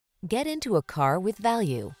Get into a car with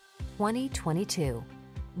value. 2022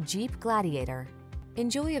 Jeep Gladiator.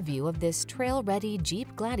 Enjoy a view of this trail-ready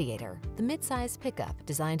Jeep Gladiator, the midsize pickup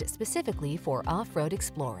designed specifically for off-road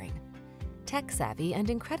exploring. Tech-savvy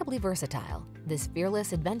and incredibly versatile, this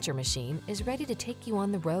fearless adventure machine is ready to take you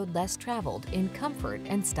on the road less traveled in comfort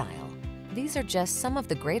and style. These are just some of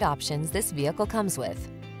the great options this vehicle comes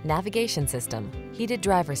with: navigation system, heated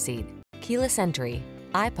driver's seat, keyless entry,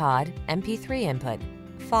 iPod, MP3 input,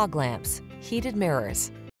 fog lamps, heated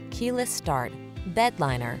mirrors, keyless start, bed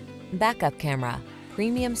liner, backup camera,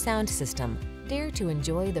 premium sound system. Dare to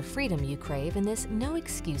enjoy the freedom you crave in this no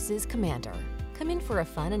excuses Commander. Come in for a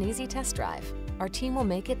fun and easy test drive. Our team will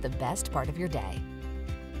make it the best part of your day.